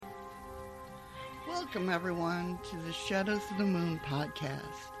Welcome, everyone, to the Shadows of the Moon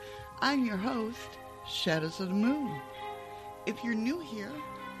podcast. I'm your host, Shadows of the Moon. If you're new here,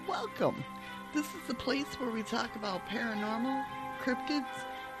 welcome. This is the place where we talk about paranormal, cryptids,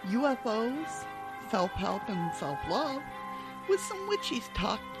 UFOs, self-help, and self-love, with some witchy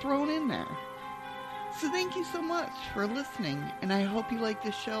talk thrown in there. So thank you so much for listening, and I hope you like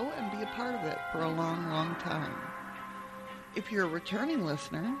this show and be a part of it for a long, long time. If you're a returning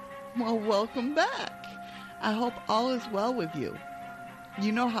listener, well, welcome back. I hope all is well with you.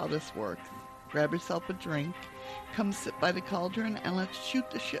 You know how this works. Grab yourself a drink, come sit by the cauldron, and let's shoot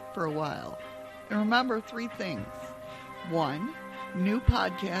the shit for a while. And remember 3 things. 1, new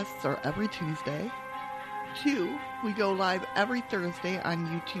podcasts are every Tuesday. 2, we go live every Thursday on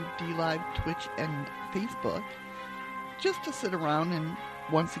YouTube, DLive, Twitch, and Facebook, just to sit around and,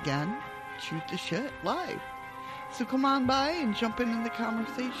 once again, shoot the shit live. So come on by and jump in the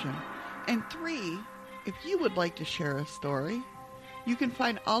conversation. And 3, if you would like to share a story, you can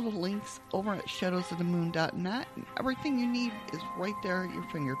find all the links over at shadowsofthemoon.net, and everything you need is right there at your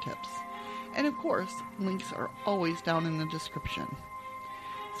fingertips. And of course, links are always down in the description.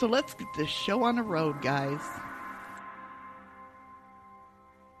 So let's get this show on the road, guys.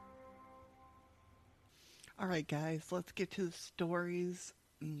 Alright guys, let's get to the stories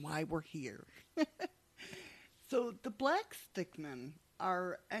and why we're here. So the Black Stickmen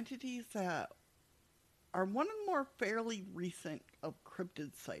are entities that are one of the more fairly recent of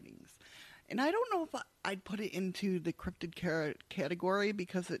cryptid sightings. And I don't know if I'd put it into the cryptid category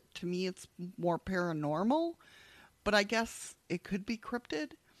because to me it's more paranormal, but I guess it could be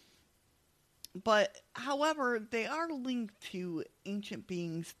cryptid. But however, they are linked to ancient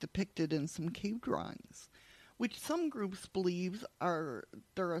beings depicted in some cave drawings, which some groups believe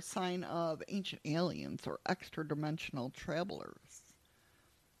they're a sign of ancient aliens or extra-dimensional travelers.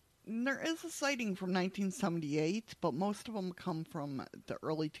 And there is a sighting from 1978, but most of them come from the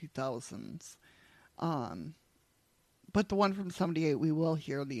early 2000s. But the one from 78, we will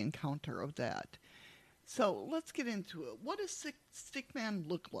hear the encounter of that. So let's get into it. What does Stickman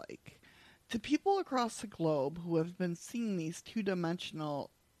look like? To people across the globe who have been seeing these two-dimensional,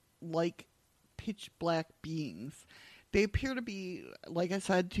 like pitch black beings, they appear to be, like I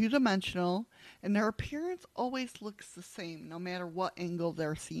said, two-dimensional, and their appearance always looks the same no matter what angle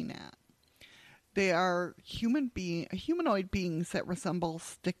they're seen at. They are humanoid beings that resemble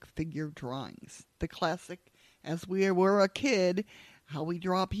stick figure drawings. The classic, as we were a kid, how we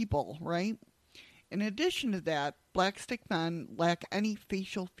draw people, right? In addition to that, black stickmen lack any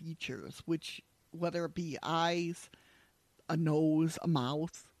facial features, which, whether it be eyes, a nose, a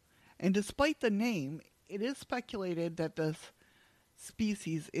mouth. And despite the name, it is speculated that this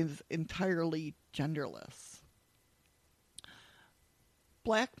species is entirely genderless.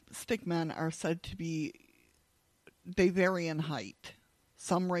 Black stickmen are said to be, they vary in height,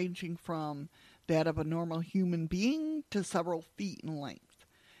 some ranging from that of a normal human being to several feet in length.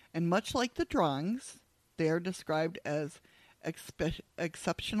 And much like the drawings, they are described as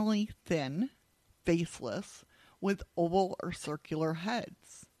exceptionally thin, faceless, with oval or circular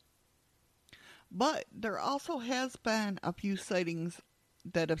heads. But there also has been a few sightings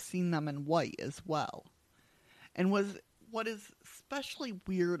that have seen them in white as well. And what is especially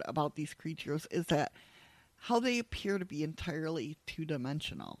weird about these creatures is that how they appear to be entirely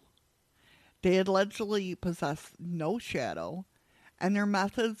two-dimensional. They allegedly possess no shadow, and their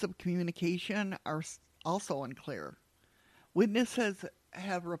methods of communication are also unclear. Witnesses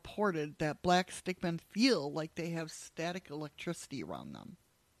have reported that black stickmen feel like they have static electricity around them.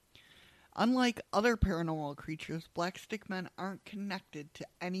 Unlike other paranormal creatures, black stickmen aren't connected to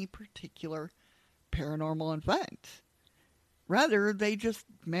any particular paranormal event. Rather, they just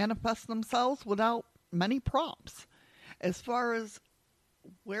manifest themselves without many prompts. As far as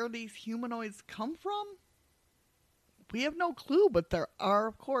where these humanoids come from, we have no clue, but there are,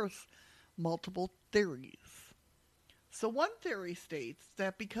 of course, multiple theories. So one theory states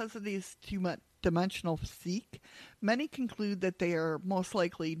that because of these two-dimensional physique, many conclude that they are most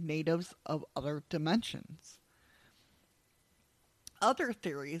likely natives of other dimensions. Other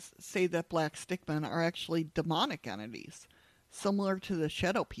theories say that black stickmen are actually demonic entities, similar to the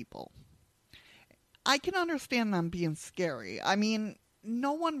shadow people. I can understand them being scary. I mean,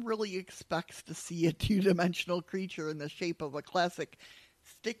 no one really expects to see a two-dimensional creature in the shape of a classic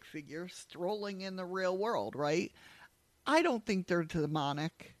stick figure strolling in the real world, right? I don't think they're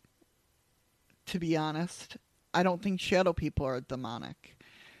demonic, to be honest. I don't think shadow people are demonic.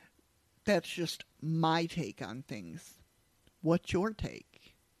 That's just my take on things. What's your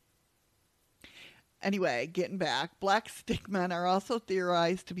take? Anyway, getting back, black stickmen are also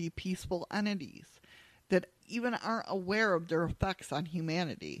theorized to be peaceful entities. that even aren't aware of their effects on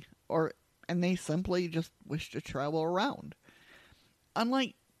humanity, and they simply just wish to travel around.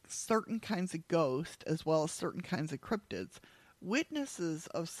 Unlike certain kinds of ghosts, as well as certain kinds of cryptids, witnesses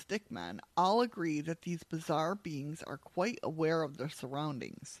of stickmen all agree that these bizarre beings are quite aware of their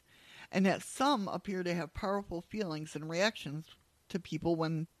surroundings, and that some appear to have powerful feelings and reactions to people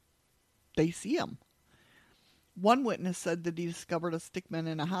when they see them. One witness said that he discovered a stickman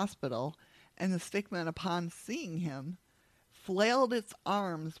in a hospital, and the stickman, upon seeing him, flailed its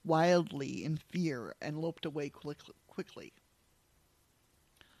arms wildly in fear and loped away quickly.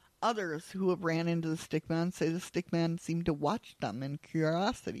 Others who have ran into the stickman say the stickman seemed to watch them in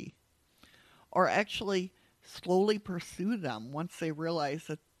curiosity, or actually slowly pursue them once they realize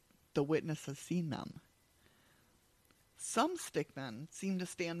that the witness has seen them. Some stickmen seem to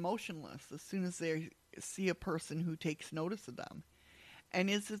stand motionless as soon as they see a person who takes notice of them, and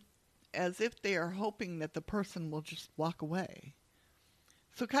as if they are hoping that the person will just walk away.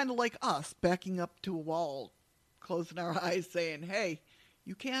 So kind of like us, backing up to a wall, closing our eyes, saying, "Hey,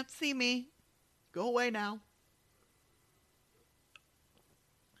 you can't see me. Go away now."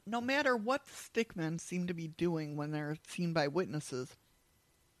 No matter what the stickmen seem to be doing when they're seen by witnesses,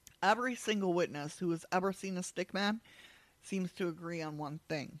 every single witness who has ever seen a stickman seems to agree on one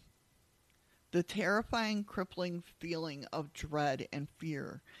thing: the terrifying, crippling feeling of dread and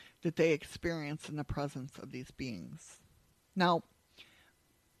fear that they experience in the presence of these beings. Now,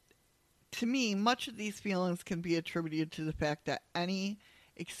 to me, much of these feelings can be attributed to the fact that any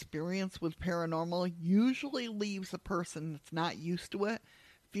experience with paranormal usually leaves a person that's not used to it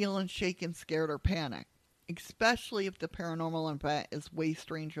feeling shaken, scared, or panicked, especially if the paranormal event is way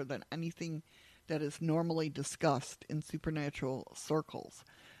stranger than anything that is normally discussed in supernatural circles.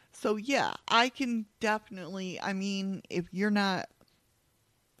 So yeah, I can definitely, if you're not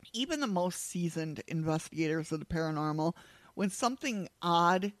even the most seasoned investigators of the paranormal, when something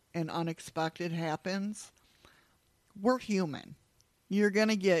odd and unexpected happens, we're human. You're going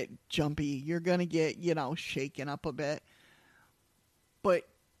to get jumpy. You're going to get, shaken up a bit. But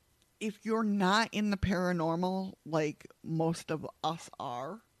if you're not in the paranormal, like most of us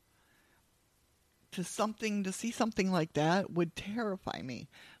are, to see something like that would terrify me.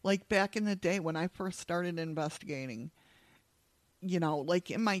 Like back in the day when I first started investigating,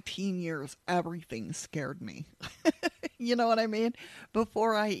 like in my teen years, everything scared me. You know what I mean?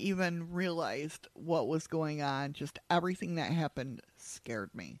 Before I even realized what was going on, just everything that happened scared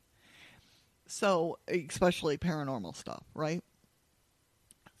me. So, especially paranormal stuff, right?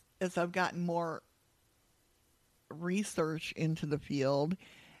 As I've gotten more research into the field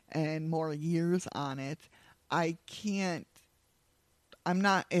and more years on it, I'm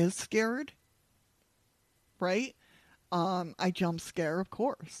not as scared, right? I jump scare, of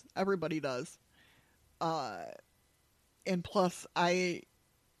course. Everybody does. And plus, I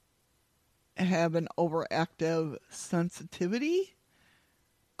have an overactive sensitivity.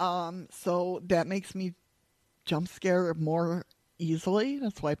 So that makes me jump scare more easily.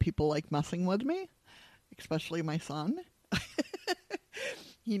 That's why people like messing with me, especially my son.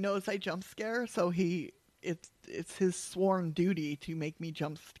 He knows I jump scare, so it's his sworn duty to make me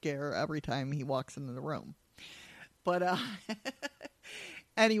jump scare every time he walks into the room. But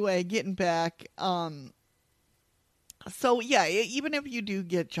anyway, getting back, so yeah, even if you do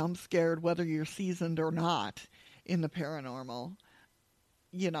get jump scared, whether you're seasoned or not in the paranormal,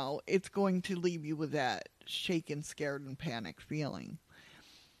 it's going to leave you with that shaken, scared, and panicked feeling.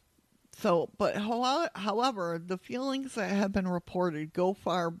 So, but however, the feelings that have been reported go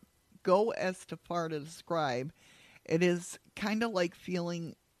as far to describe it is kind of like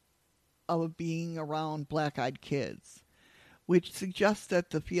feeling of being around black-eyed kids, which suggests that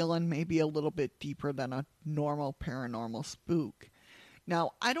the feeling may be a little bit deeper than a normal paranormal spook.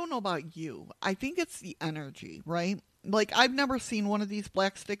 Now, I don't know about you. I think it's the energy, right? Like, I've never seen one of these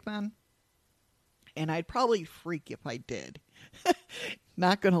black stick men, and I'd probably freak if I did.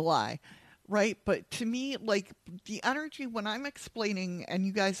 Not gonna lie, right? But to me, like, the energy when I'm explaining, and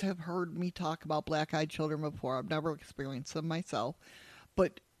you guys have heard me talk about black-eyed children before, I've never experienced them myself,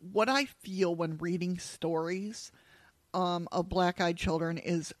 but what I feel when reading stories of black-eyed children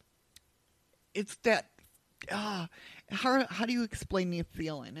is it's that how do you explain the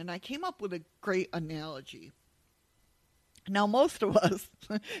feeling? And I came up with a great analogy. Now, most of us,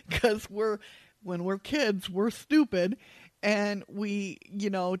 because when we're kids, we're stupid, and we,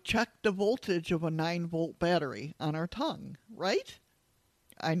 check the voltage of a 9-volt battery on our tongue, right?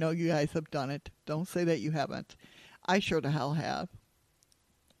 I know you guys have done it. Don't say that you haven't. I sure the hell have.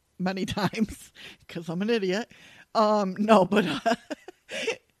 Many times, because I'm an idiot. No, but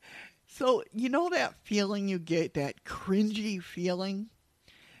so So, you know that feeling you get, that cringy feeling?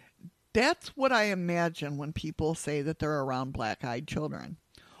 That's what I imagine when people say that they're around black-eyed children.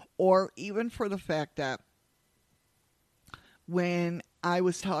 Or even for the fact that when I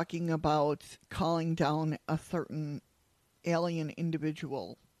was talking about calling down a certain alien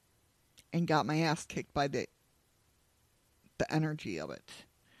individual and got my ass kicked by the energy of it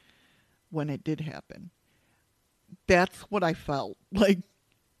when it did happen. That's what I felt like,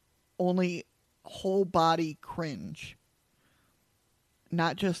 only whole body cringe.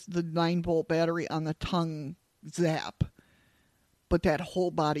 Not just the 9-volt battery on the tongue zap, but that whole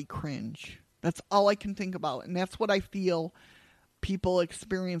body cringe. That's all I can think about. And that's what I feel people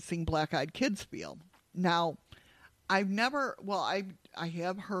experiencing black-eyed kids feel. Now, I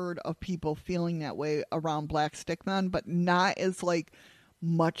have heard of people feeling that way around black stickmen, but not as like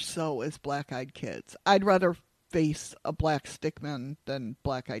much so as black-eyed kids. I'd rather face a black stickman than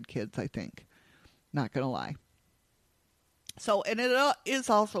black-eyed kids, I think. Not gonna lie. So, and it is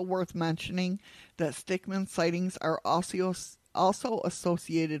also worth mentioning that stickman sightings are also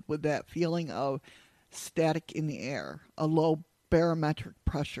associated with that feeling of static in the air, a low barometric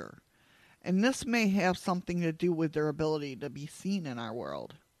pressure. And this may have something to do with their ability to be seen in our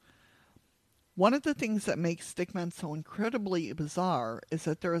world. One of the things that makes stickmen so incredibly bizarre is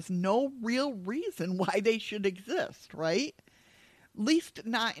that there is no real reason why they should exist, right? At least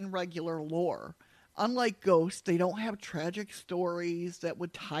not in regular lore. Unlike ghosts, they don't have tragic stories that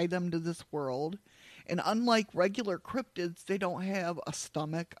would tie them to this world. And unlike regular cryptids, they don't have a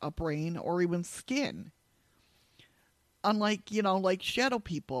stomach, a brain, or even skin. Unlike, like shadow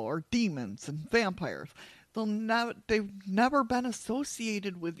people or demons and vampires, they've never been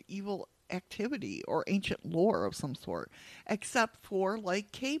associated with evil activity or ancient lore of some sort, except for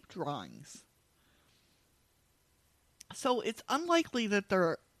like cave drawings. So it's unlikely that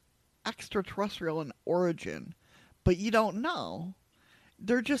they're extraterrestrial in origin, but you don't know.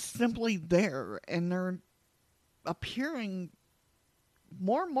 They're just simply there, and they're appearing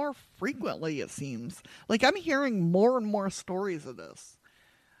more and more frequently, it seems. Like, I'm hearing more and more stories of this.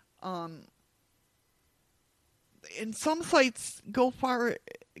 And some sites go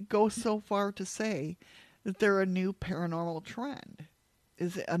so far to say that they're a new paranormal trend.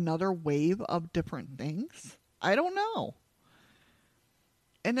 Is it another wave of different things? I don't know.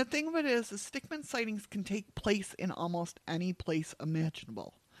 And the thing of it is, the stickman sightings can take place in almost any place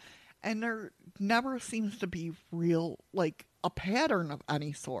imaginable. And there never seems to be a pattern of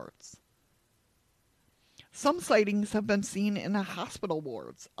any sorts. Some sightings have been seen in the hospital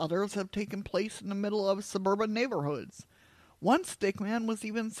wards. Others have taken place in the middle of suburban neighborhoods. One stickman was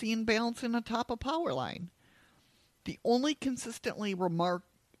even seen balancing atop a power line. The only consistent remark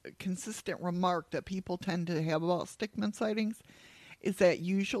that people tend to have about stickman sightings is that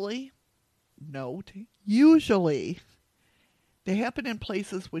usually, they happen in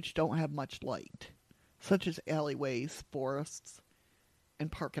places which don't have much light, such as alleyways, forests,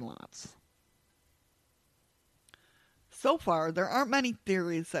 and parking lots. So far, there aren't many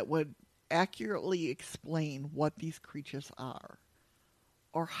theories that would accurately explain what these creatures are,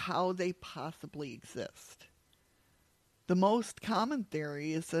 or how they possibly exist. The most common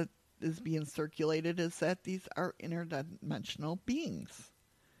theory is being circulated is that these are interdimensional beings.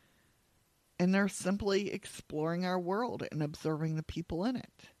 And they're simply exploring our world and observing the people in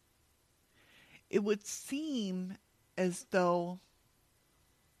it. It would seem as though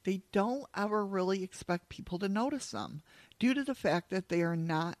they don't ever really expect people to notice them, due to the fact that they are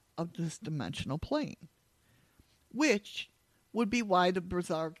not of this dimensional plane. Which would be why the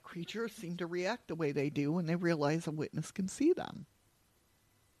bizarre creatures seem to react the way they do when they realize a witness can see them.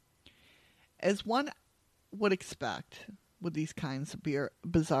 As one would expect with these kinds of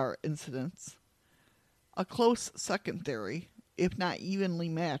bizarre incidents, a close second theory, if not evenly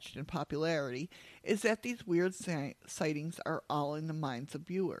matched in popularity, is that these weird sightings are all in the minds of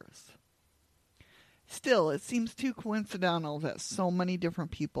viewers. Still, it seems too coincidental that so many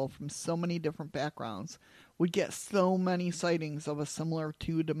different people from so many different backgrounds would get so many sightings of a similar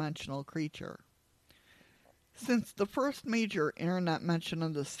two-dimensional creature. Since the first major internet mention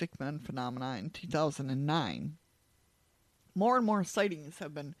of the stickman phenomenon in 2009, more and more sightings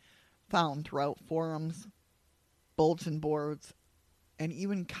have been found throughout forums, bulletin boards, and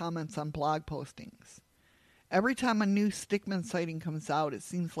even comments on blog postings. Every time a new stickman sighting comes out, it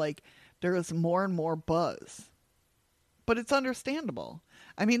seems like there is more and more buzz. But it's understandable.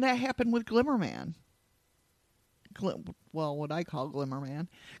 I mean, that happened with Glimmerman. What I call Glimmerman.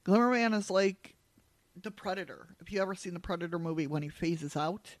 Glimmerman is like the Predator. Have you ever seen the Predator movie when he phases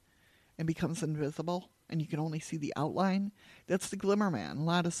out and becomes invisible and you can only see the outline. That's the Glimmer Man. A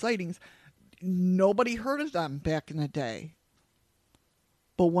lot of sightings. Nobody heard of them back in the day.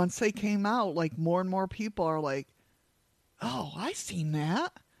 But once they came out, like more and more people are like, oh, I seen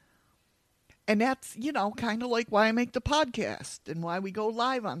that. And that's, kind of like why I make the podcast and why we go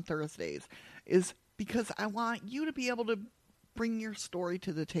live on Thursdays is because I want you to be able to bring your story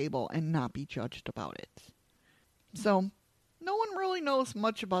to the table and not be judged about it. So, no one really knows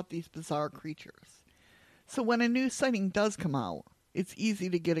much about these bizarre creatures. So when a new sighting does come out, it's easy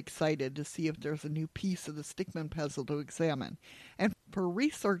to get excited to see if there's a new piece of the Stickman puzzle to examine. And for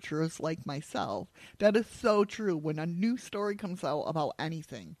researchers like myself, that is so true. When a new story comes out about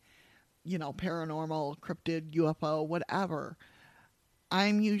anything, paranormal, cryptid, UFO, whatever,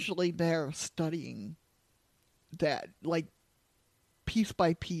 I'm usually there studying that, like, piece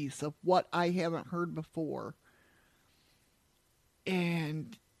by piece of what I haven't heard before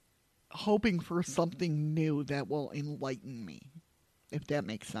and hoping for something new that will enlighten me, if that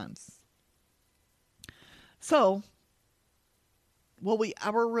makes sense. So, will we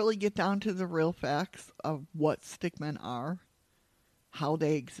ever really get down to the real facts of what stickmen are, how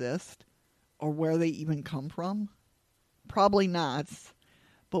they exist, or where they even come from? Probably not,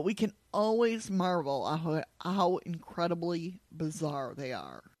 but we can always marvel at how incredibly bizarre they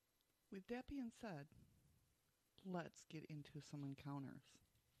are. With that being said, let's get into some encounters.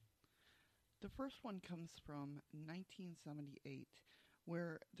 The first one comes from 1978,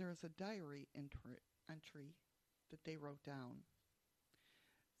 where there's a diary entry that they wrote down.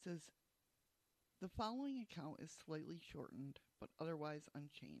 It says, the following account is slightly shortened, but otherwise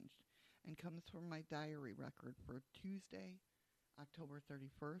unchanged, and comes from my diary record for Tuesday, October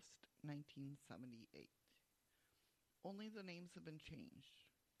 31st, 1978. Only the names have been changed,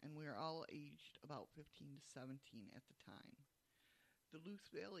 and we are all aged about 15 to 17 at the time. The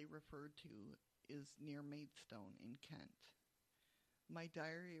Luce Valley referred to is near Maidstone in Kent. My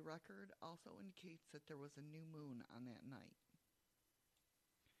diary record also indicates that there was a new moon on that night.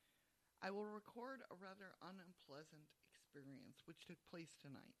 I will record a rather unpleasant experience which took place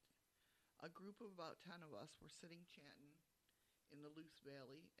tonight. A group of about 10 of us were sitting chatting in the Luce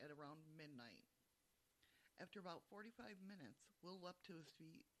Valley at around midnight. After about 45 minutes, Will leapt to his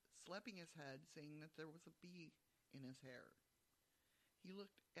feet, slapping his head, saying that there was a bee in his hair. He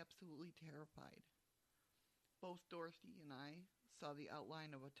looked absolutely terrified. Both Dorothy and I saw the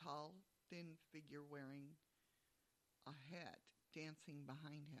outline of a tall, thin figure wearing a hat dancing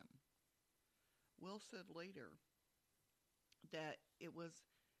behind him. Will said later that it was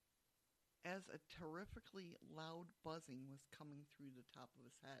as a terrifically loud buzzing was coming through the top of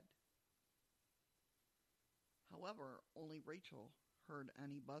his head. However, only Rachel heard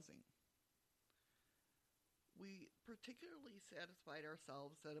any buzzing. We particularly satisfied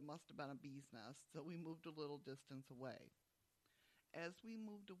ourselves that it must have been a bee's nest, so we moved a little distance away. As we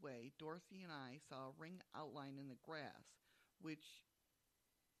moved away, Dorothy and I saw a ring outline in the grass, which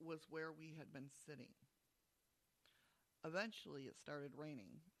was where we had been sitting. Eventually, it started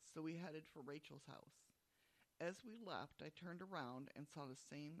raining, so we headed for Rachel's house. As we left, I turned around and saw the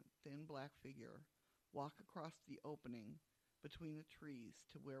same thin black figure walk across the opening between the trees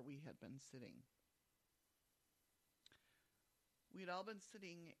to where we had been sitting. We had all been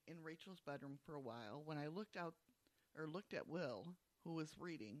sitting in Rachel's bedroom for a while when I looked at Will, who was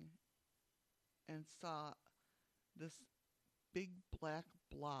reading, and saw this big black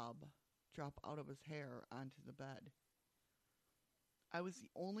blob drop out of his hair onto the bed. I was the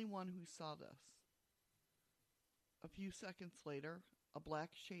only one who saw this. A few seconds later, a black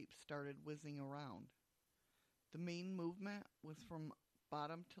shape started whizzing around. The main movement was from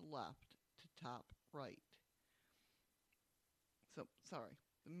bottom to left to top right. The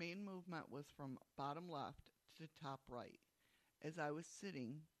main movement was from bottom left to top right. As I was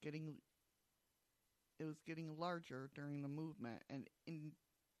sitting, it was getting larger during the movement and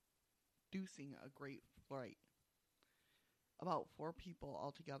inducing a great fright. About 4 people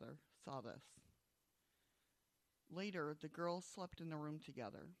altogether saw this. Later, the girls slept in the room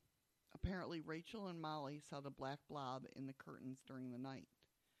together. Apparently, Rachel and Molly saw the black blob in the curtains during the night.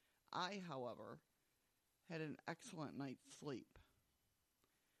 I, however, had an excellent night's sleep.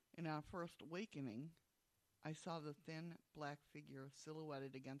 In our first awakening, I saw the thin black figure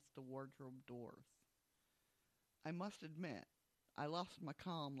silhouetted against the wardrobe doors. I must admit, I lost my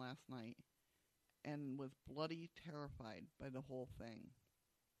calm last night and was bloody terrified by the whole thing.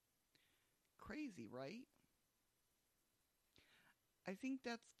 Crazy, right? I think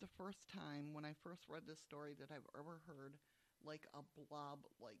that's the first time when I first read this story that I've ever heard like a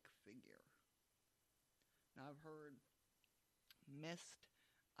blob-like figure. Now I've heard mist,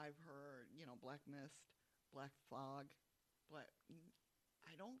 I've heard, black mist, black fog. But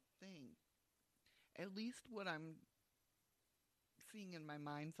I don't think, at least what I'm seeing in my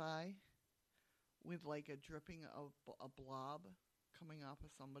mind's eye, with like a dripping of a blob coming off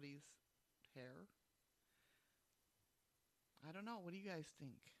of somebody's hair. I don't know. What do you guys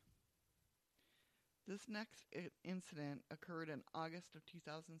think? This next incident occurred in August of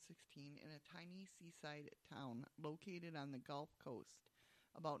 2016 in a tiny seaside town located on the Gulf Coast,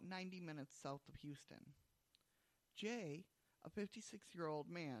 about 90 minutes south of Houston. Jay, a 56-year-old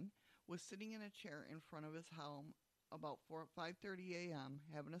man, was sitting in a chair in front of his home about 5:30 a.m.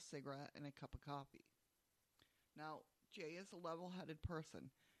 having a cigarette and a cup of coffee. Now, Jay is a level-headed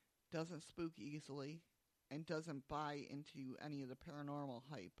person, doesn't spook easily, and doesn't buy into any of the paranormal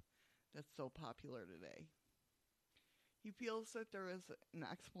hype that's so popular today. He feels that there is an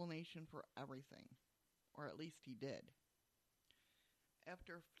explanation for everything, or at least he did.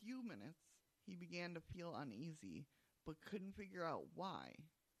 After a few minutes, he began to feel uneasy, but couldn't figure out why,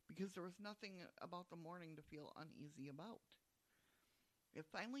 because there was nothing about the morning to feel uneasy about. It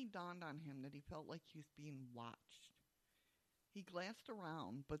finally dawned on him that he felt like he was being watched. He glanced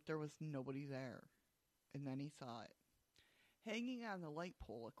around, but there was nobody there, and then he saw it. Hanging on the light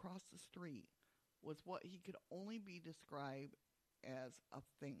pole across the street was what he could only be described as a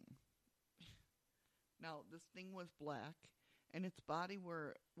thing. Now, this thing was black, and its body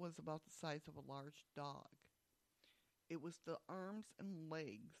was about the size of a large dog. It was the arms and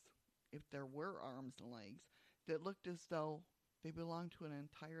legs, if there were arms and legs, that looked as though they belonged to an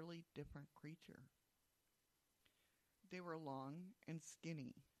entirely different creature. They were long and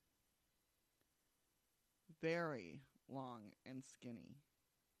skinny. Very long and skinny.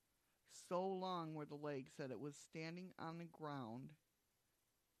 So long were the legs that it was standing on the ground.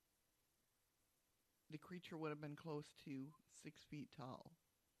 The creature would have been close to 6 feet tall.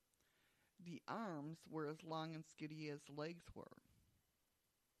 The arms were as long and skinny as the legs were.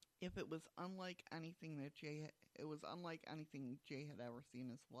 It was unlike anything Jay had ever seen in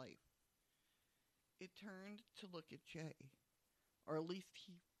his life. It turned to look at Jay, or at least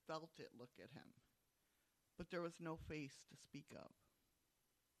he felt it look at him. But there was no face to speak of.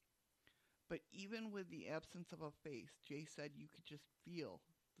 But even with the absence of a face, Jay said you could just feel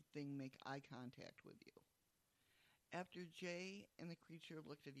the thing make eye contact with you. After Jay and the creature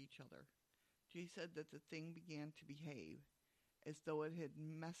looked at each other, Jay said that the thing began to behave as though it had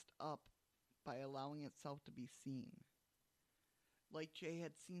messed up by allowing itself to be seen. Like Jay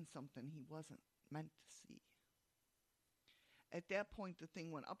had seen something he wasn't meant to see. At that point, the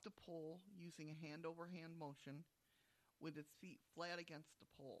thing went up the pole using a hand-over-hand motion with its feet flat against the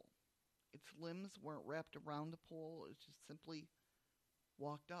pole. Its limbs weren't wrapped around the pole. It just simply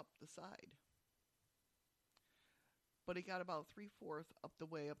walked up the side. But it got about 3/4 up the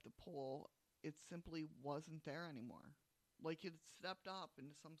way up the pole. It simply wasn't there anymore. Like it had stepped off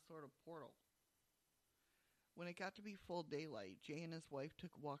into some sort of portal. When it got to be full daylight, Jay and his wife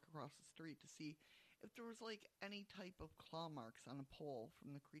took a walk across the street to see if there was like any type of claw marks on the pole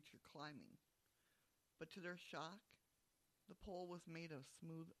from the creature climbing. But to their shock, the pole was made of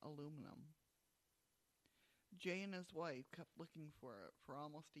smooth aluminum. Jay and his wife kept looking for it for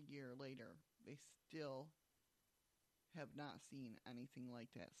almost a year later. They still have not seen anything like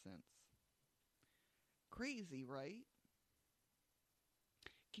that since. Crazy, right?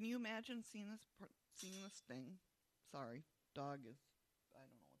 Can you imagine seeing this thing? Sorry, dog is... I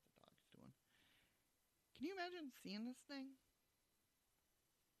don't know what the dog's doing. Can you imagine seeing this thing?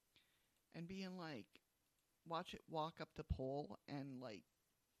 And being like, watch it walk up the pole and like,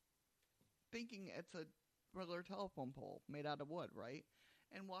 thinking it's a regular telephone pole made out of wood, right?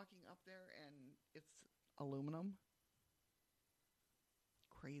 And walking up there and it's aluminum.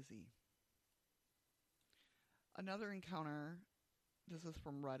 Crazy. Another encounter... This is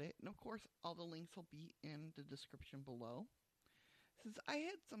from Reddit, and of course all the links will be in the description below. It says, I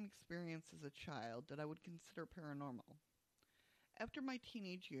had some experience as a child that I would consider paranormal. After my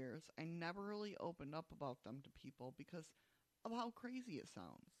teenage years, I never really opened up about them to people because of how crazy it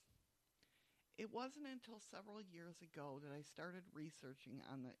sounds. It wasn't until several years ago that I started researching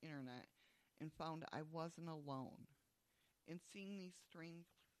on the internet and found I wasn't alone in seeing these strange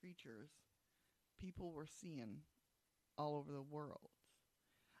creatures people were seeing all over the world.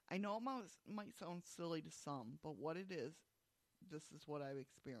 I know it might sound silly to some, but what it is, this is what I've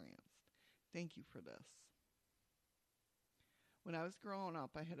experienced. Thank you for this. When I was growing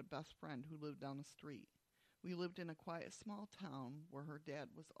up, I had a best friend who lived down the street. We lived in a quiet small town where her dad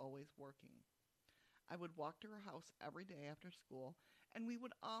was always working. I would walk to her house every day after school, and we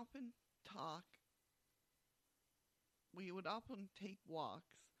would often talk. We would often take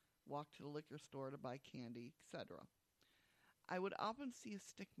walks walk to the liquor store to buy candy, etc. I would often see a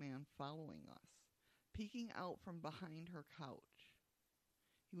stick man following us, peeking out from behind her couch.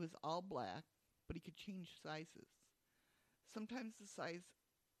 He was all black, but he could change sizes. Sometimes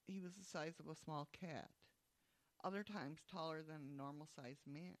he was the size of a small cat. Other times taller than a normal-sized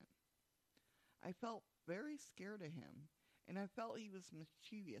man. I felt very scared of him, and I felt he was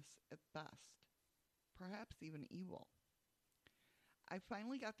mischievous at best, perhaps even evil. I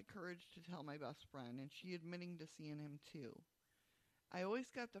finally got the courage to tell my best friend, and she admitting to seeing him too. I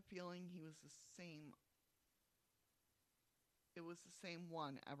always got the feeling it was the same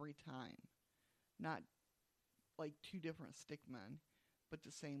one every time. Not like two different stick men, but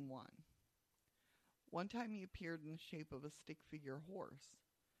the same one. One time he appeared in the shape of a stick figure horse,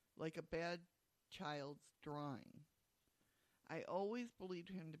 like a bad child's drawing. I always believed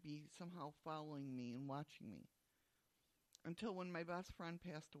him to be somehow following me and watching me. Until when my best friend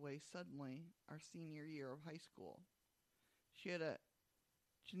passed away suddenly, our senior year of high school. She had a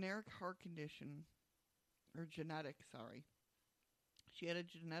genetic heart condition. She had a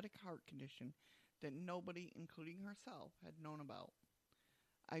genetic heart condition that nobody, including herself, had known about.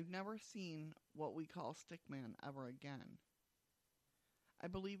 I've never seen what we call Stickman ever again. I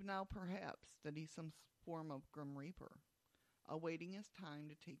believe now perhaps that he's some form of Grim Reaper, awaiting his time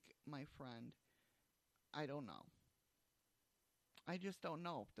to take my friend. I don't know. I just don't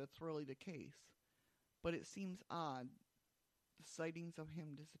know if that's really the case. But it seems odd the sightings of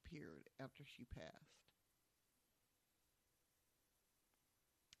him disappeared after she passed.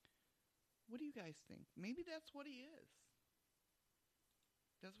 What do you guys think? Maybe that's what he is.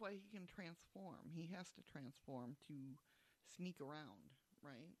 That's why he can transform. He has to transform to sneak around,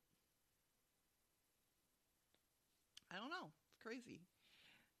 right? I don't know. It's crazy.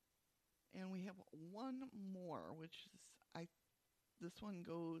 And we have one more, which is this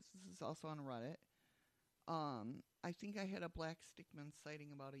is also on Reddit. I think I had a black stickman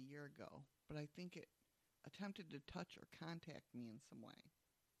sighting about a year ago, but I think it attempted to touch or contact me in some way.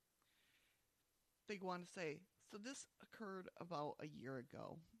 They go on to say, so this occurred about a year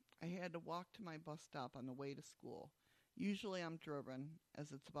ago. I had to walk to my bus stop on the way to school. Usually I'm driven,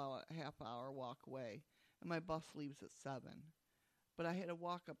 as it's about a half-hour walk away, and my bus leaves at 7. But I had to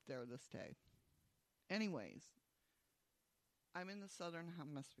walk up there this day. Anyways, I'm in the southern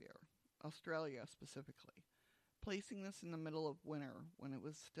hemisphere, Australia specifically, placing this in the middle of winter when it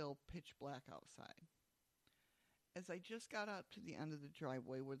was still pitch black outside. As I just got up to the end of the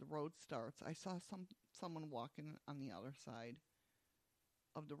driveway where the road starts, I saw someone walking on the other side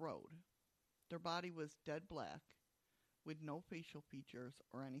of the road. Their body was dead black, with no facial features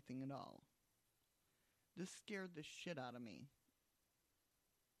or anything at all. This scared the shit out of me.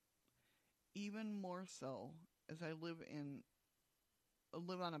 Even more so as I live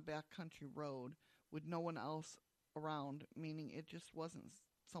on a backcountry road with no one else around, meaning it just wasn't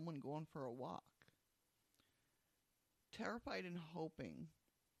someone going for a walk. Terrified and hoping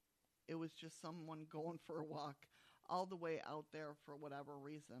it was just someone going for a walk all the way out there for whatever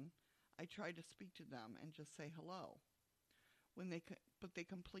reason, I tried to speak to them and just say hello. But they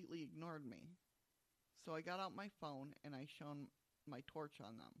completely ignored me. So I got out my phone and I shone my torch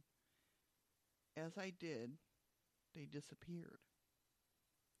on them. As I did, they disappeared.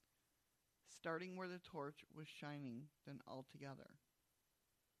 Starting where the torch was shining, then altogether.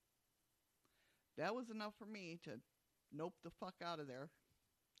 That was enough for me to nope the fuck out of there.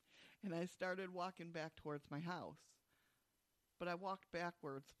 And I started walking back towards my house. But I walked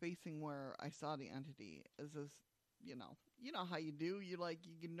backwards, facing where I saw the entity, as this, you know how you do. You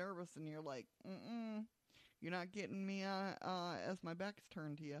get nervous and you're like, you're not getting me as my back's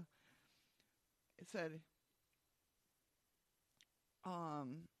turned to you. It said,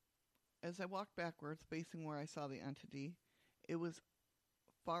 as I walked backwards, facing where I saw the entity, I was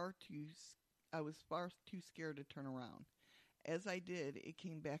far too scared to turn around. As I did, it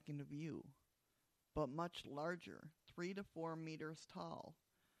came back into view, but much larger, 3 to 4 meters tall,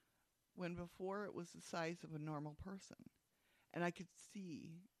 when before it was the size of a normal person, and I could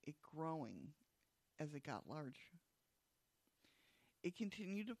see it growing as it got larger. It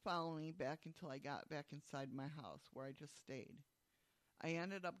continued to follow me back until I got back inside my house, where I just stayed. I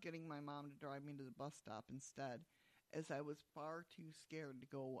ended up getting my mom to drive me to the bus stop instead, as I was far too scared to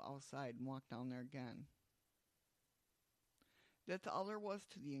go outside and walk down there again. That's all there was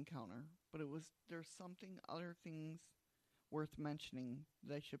to the encounter, but there's other things worth mentioning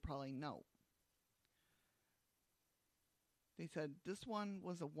that I should probably note. They said this one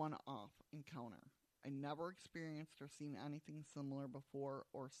was a one-off encounter. I never experienced or seen anything similar before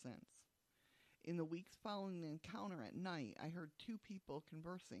or since. In the weeks following the encounter at night, I heard two people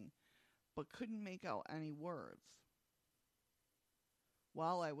conversing, but couldn't make out any words.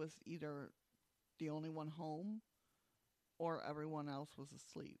 While I was either the only one home or everyone else was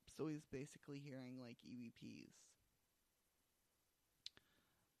asleep. So he's basically hearing like EVPs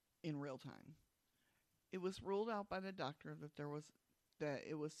in real time. It was ruled out by the doctor that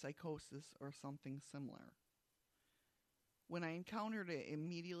it was psychosis or something similar. When I encountered it, it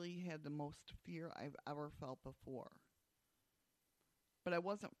immediately had the most fear I've ever felt before. But I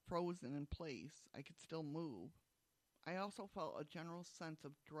wasn't frozen in place. I could still move. I also felt a general sense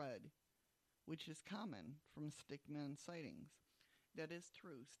of dread, which is common from stickman sightings. That is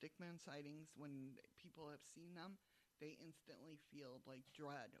true. Stickman sightings, when people have seen them, they instantly feel like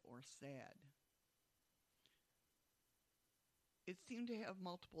dread or sad. It seemed to have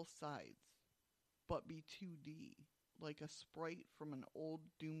multiple sides, but be 2D, like a sprite from an old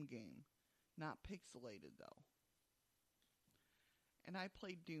Doom game. Not pixelated, though. And I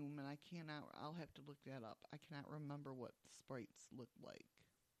played Doom, and I'll have to look that up. I cannot remember what sprites look like.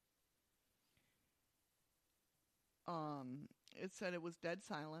 It said it was dead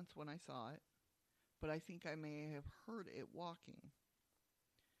silence when I saw it, but I think I may have heard it walking.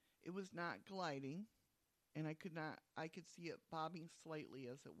 It was not gliding, and I could see it bobbing slightly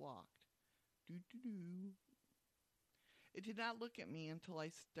as it walked. Doo-doo-doo. It did not look at me until I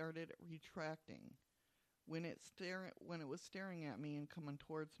started retracting, when it was staring at me and coming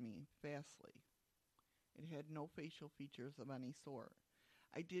towards me fastly. It had no facial features of any sort.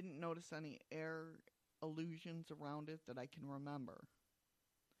 I didn't notice any air illusions around it that I can remember.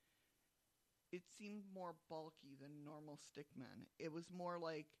 It seemed more bulky than normal stickmen. It was more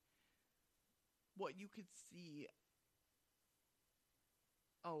like what you could see.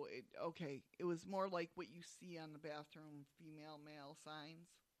 It was more like what you see on the bathroom female male signs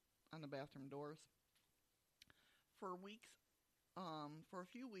on the bathroom doors. For a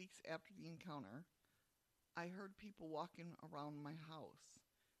few weeks after the encounter, I heard people walking around my house,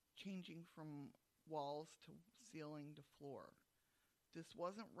 changing from walls to ceiling to floor. This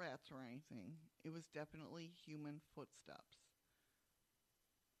wasn't rats or anything. It was definitely human footsteps.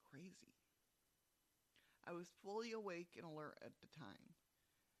 Crazy. I was fully awake and alert at the time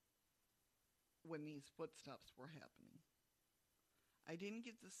when these footsteps were happening. I didn't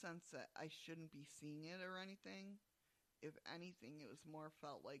get the sense that I shouldn't be seeing it or anything. If anything, it was more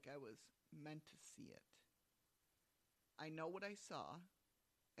felt like I was meant to see it. I know what I saw,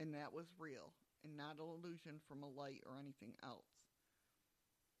 and that was real, and not an illusion from a light or anything else.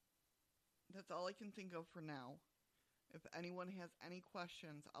 That's all I can think of for now. If anyone has any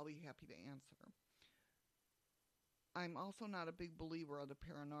questions, I'll be happy to answer. I'm also not a big believer of the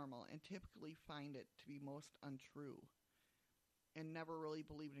paranormal and typically find it to be most untrue, and never really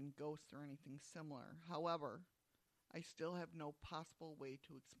believed in ghosts or anything similar. However, I still have no possible way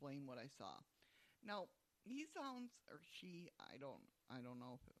to explain what I saw. Now, he sounds, or she, I don't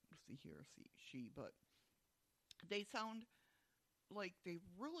know if it was he or she, but they sound like they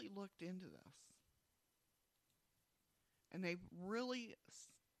really looked into this. And they've really,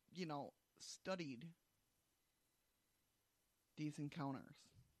 studied these encounters.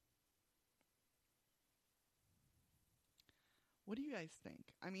 What do you guys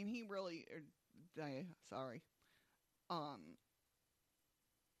think? I mean, he really,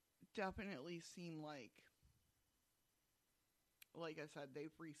 definitely seemed like I said,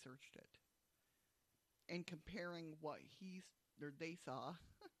 they've researched it. And comparing what they saw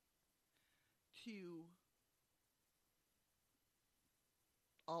to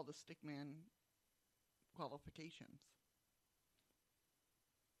all the stickman qualifications.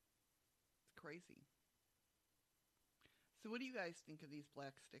 It's crazy. So what do you guys think of these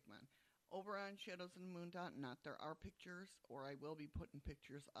black stickmen? Over on shadowsofthemoon.net, there are pictures, or I will be putting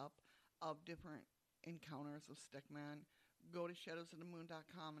pictures up, of different encounters of stickmen. Go to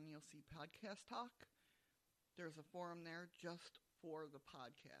shadowsofthemoon.com and you'll see Podcast Talk. There's a forum there just for the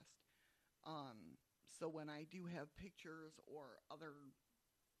podcast. So when I do have pictures or other,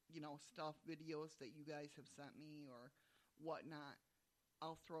 stuff, videos that you guys have sent me or whatnot,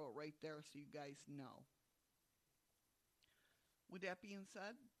 I'll throw it right there so you guys know. With that being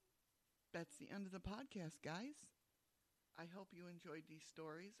said, that's the end of the podcast, guys. I hope you enjoyed these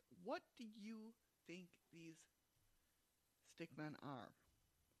stories. What do you think these stickmen are?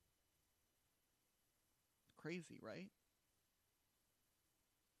 Crazy, right?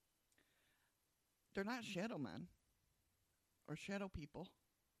 They're not shadow men or shadow people.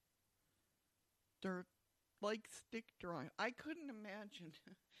 They're like stick drawing. I couldn't imagine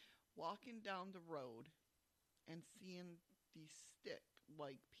walking down the road and seeing these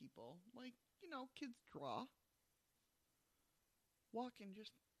like people. Like, kids draw. Walking,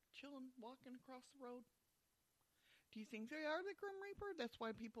 just chilling, walking across the road. Do you think they are the Grim Reaper? That's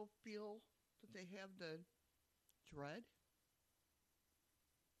why people feel that they have the dread?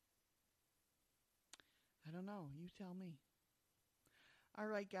 I don't know. You tell me. All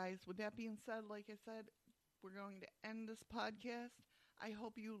right, guys. With that being said, like I said, we're going to end this podcast. I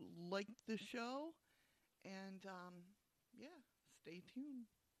hope you liked the show. And, yeah, stay tuned.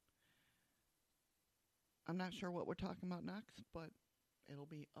 I'm not sure what we're talking about next, but it'll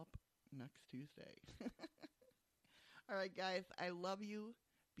be up next Tuesday. All right, guys. I love you.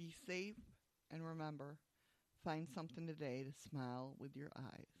 Be safe. And remember, find something today to smile with your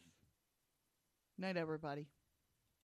eyes. Night, everybody.